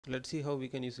Let's see how we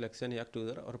can use lex and Yacc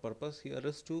together. Our purpose here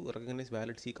is to recognize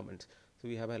valid C comments. So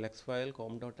we have a lex file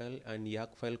com.l and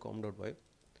Yacc file com.y.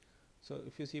 So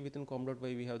if you see within com.y,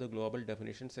 we have the global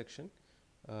definition section.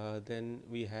 Then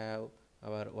we have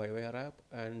our y.tab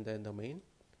and then the main,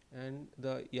 and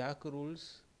the Yacc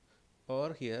rules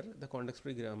or here the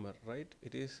context-free grammar, right?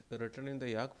 It is written in the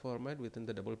Yacc format within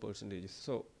the double percentages.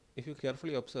 So if you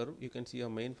carefully observe, you can see a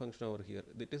main function over here.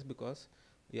 That is because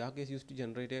Yacc is used to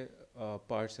generate a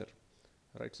parser,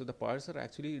 right? So the parser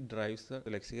actually drives the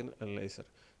lexical analyzer.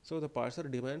 So the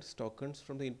parser demands tokens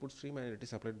from the input stream and it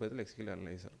is applied by the lexical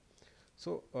analyzer.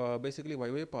 So basically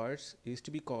YY parts is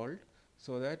to be called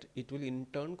so that it will in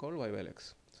turn call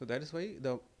YYLX. So that is why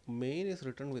the main is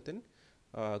written within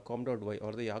com.y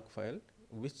or the Yacc file,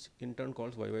 which in turn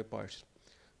calls YY parts.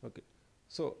 Okay.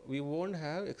 So we won't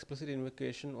have explicit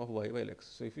invocation of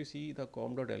YYLX. So if you see the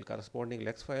com.l corresponding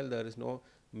lex file, there is no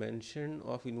mention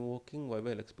of invoking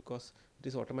YYLX because it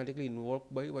is automatically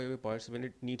invoked by YY parts when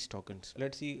it needs tokens.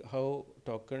 Let's see how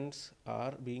tokens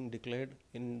are being declared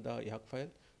in the Yacc file.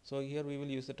 So here we will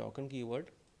use the token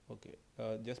keyword, okay,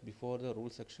 just before the rule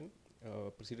section,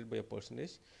 preceded by a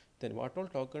percentage. Then what all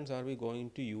tokens are we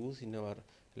going to use in our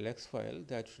lex file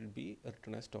that should be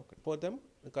written as token. For them,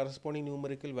 the corresponding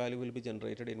numerical value will be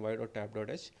generated in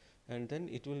y.tab.h and then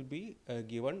it will be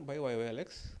given by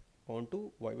YYLX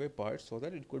onto YY parts so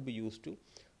that it could be used to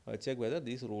check whether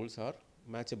these rules are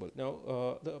matchable.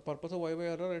 Now the purpose of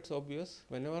YY error, it's obvious.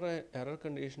 Whenever an error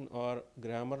condition or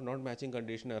grammar not matching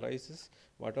condition arises,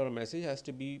 whatever message has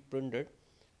to be printed,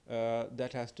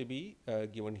 that has to be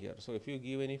given here. So if you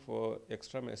give any for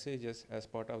extra messages as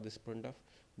part of this printf,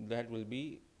 that will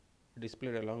be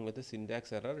displayed along with the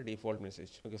syntax error default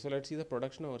message. Okay, so let's see the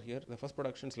production over here. The first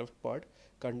production's left part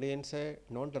contains a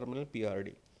non-terminal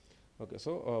PRD. Okay,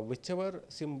 so whichever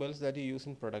symbols that you use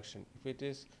in production, if it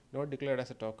is not declared as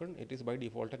a token, it is by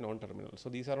default a non-terminal. So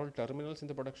these are all terminals in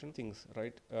the production things,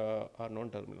 right, are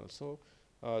non-terminal. So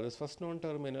this first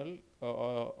non-terminal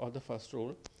or the first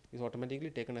rule is automatically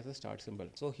taken as a start symbol.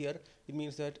 So here it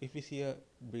means that if we see a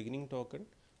beginning token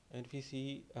and if we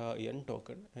see end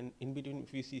token and in between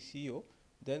if we see CO,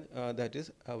 then that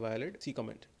is a valid C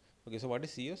comment. Okay, so what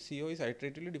is CO? CO is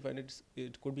iteratively defined.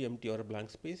 It could be empty or a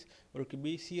blank space, or it could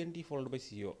be CNT followed by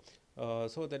CO.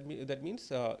 So that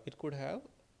means it could have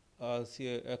a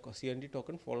CNT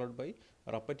token followed by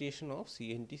a repetition of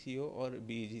CNT CO or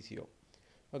BEG CO.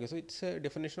 Okay, so it's a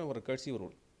definition of a recursive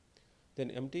rule.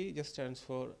 Then empty just stands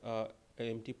for an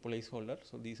empty placeholder.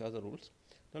 So these are the rules.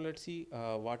 Now let's see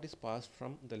what is passed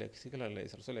from the lexical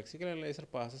analyzer. So lexical analyzer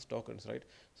passes tokens, right?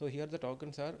 So here the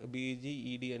tokens are BEG,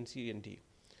 ED and CNT.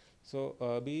 So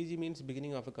BEG means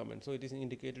beginning of a comment. So it is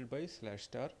indicated by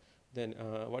 /star. Then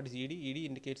what is ED? ED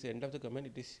indicates the end of the comment.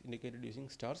 It is indicated using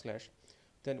 */.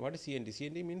 Then what is CNT?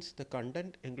 CNT means the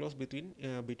content enclosed between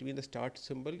the start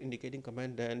symbol indicating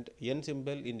comment and end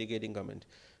symbol indicating comment.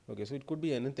 Okay, so it could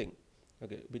be anything.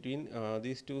 Okay, between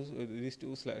these two /*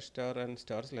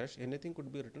 and */ anything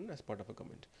could be written as part of a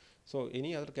comment. So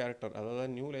any other character other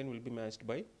than new line will be matched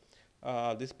by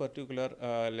this particular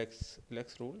lex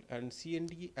rule, and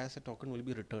CNT as a token will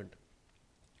be returned.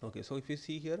 Okay, so if you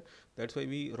see here, that's why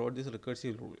we wrote this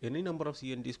recursive rule. Any number of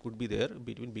CNTs could be there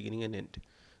between beginning and end.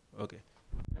 Okay,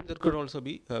 and there could also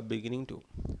be beginning too,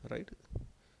 right?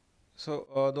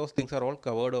 So those things are all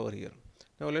covered over here.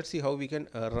 Now let's see how we can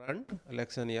run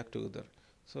lex and Yacc together.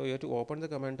 So you have to open the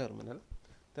command terminal.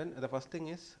 Then the first thing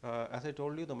is, as I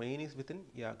told you, the main is within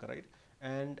Yacc, right?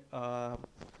 And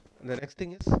the next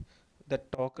thing is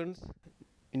that tokens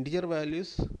integer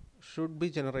values should be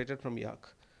generated from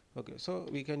Yacc. Okay, so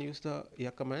we can use the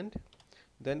Yacc command,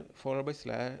 then followed by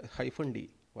 -d.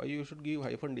 Why you should give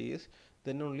 -d is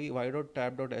then only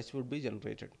y.tab.h would be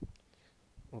generated.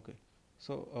 Okay,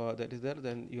 so that is there.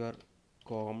 Then your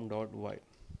com.y.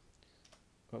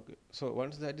 Okay, so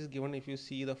once that is given, if you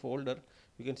see the folder,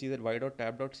 you can see that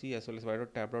y.tab.c as well as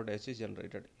y.tab.h is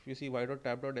generated. If you see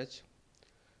y.tab.h,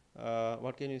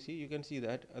 what can you see? You can see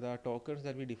that the tokens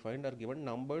that we defined are given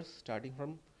numbers starting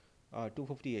from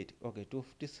 258. Okay,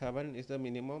 257 is the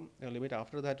minimum limit.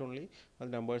 After that only the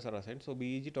numbers are assigned. So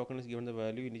BEG token is given the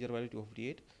value, integer value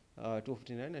 258,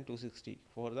 259 and 260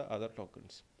 for the other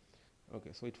tokens.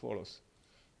 Okay, so it follows.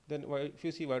 Then if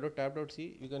you see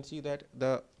y.tab.c, you can see that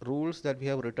the rules that we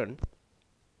have written,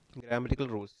 grammatical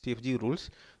rules, CFG rules,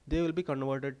 they will be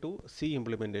converted to C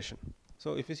implementation.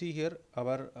 So if you see here,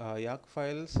 our Yacc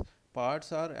files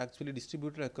parts are actually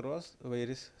distributed across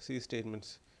various C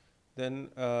statements.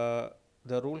 Then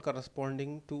the rule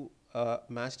corresponding to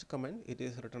matched command, it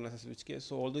is written as a switch case.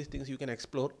 So all these things you can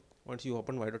explore once you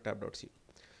open y.tab.c.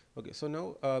 Okay, so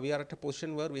now we are at a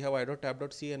position where we have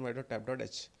y.tab.c and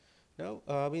y.tab.h. Now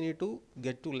we need to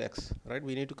get to lex, right?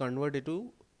 We need to convert it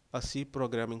to a C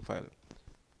programming file.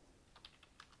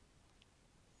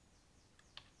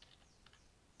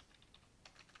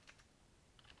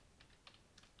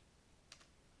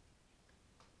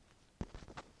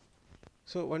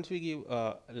 So once we give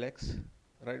lex,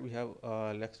 right, we have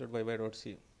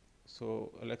lex.yy.c.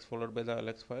 So lex followed by the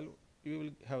lex file, you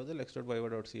will have the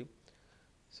lex.yy.c.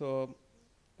 So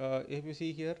if you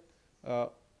see here, uh,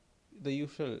 the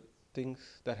usual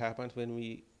things that happens when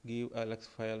we give a lex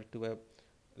file to a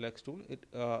lex tool, it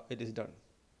is done.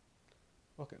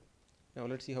 Okay. Now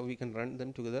let's see how we can run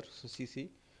them together. So cc,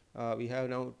 we have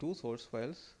now two source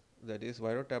files, that is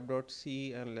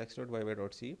y.tab.c and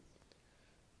lex.yy.c.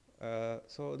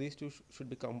 So these two should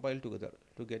be compiled together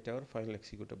to get our final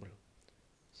executable.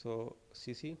 So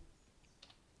cc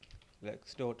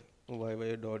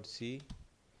lex.yy.c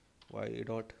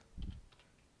y.tab.c,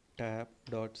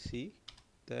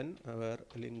 then our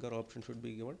linker option should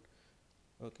be given.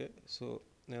 Okay, so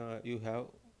you have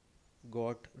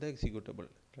got the executable,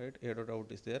 right? A.out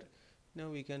is there. Now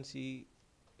we can see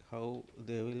how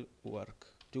they will work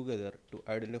together to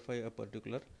identify a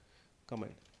particular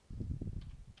command.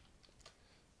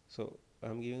 So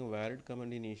I'm giving a valid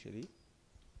command initially.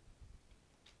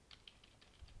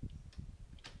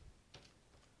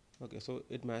 Okay, so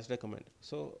it matched the command.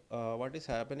 So what is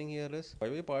happening here is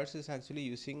y.parse is actually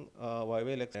using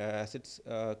y.lex as its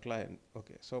client.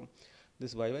 Okay, so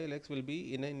this y.lex will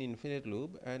be in an infinite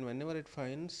loop, and whenever it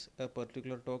finds a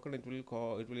particular token, it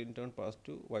will in turn pass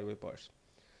to y.parse.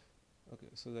 Okay,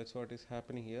 so that's what is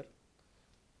happening here.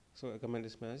 So a command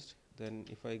is matched. Then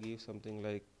if I give something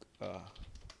like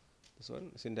this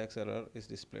one, syntax error is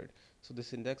displayed. So the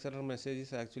syntax error message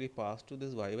is actually passed to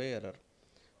this y error.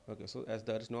 Okay, so as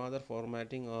there is no other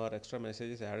formatting or extra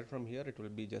messages added from here, it will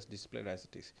be just displayed as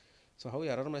it is. So how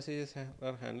error messages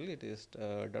are handled, it is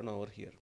done over here.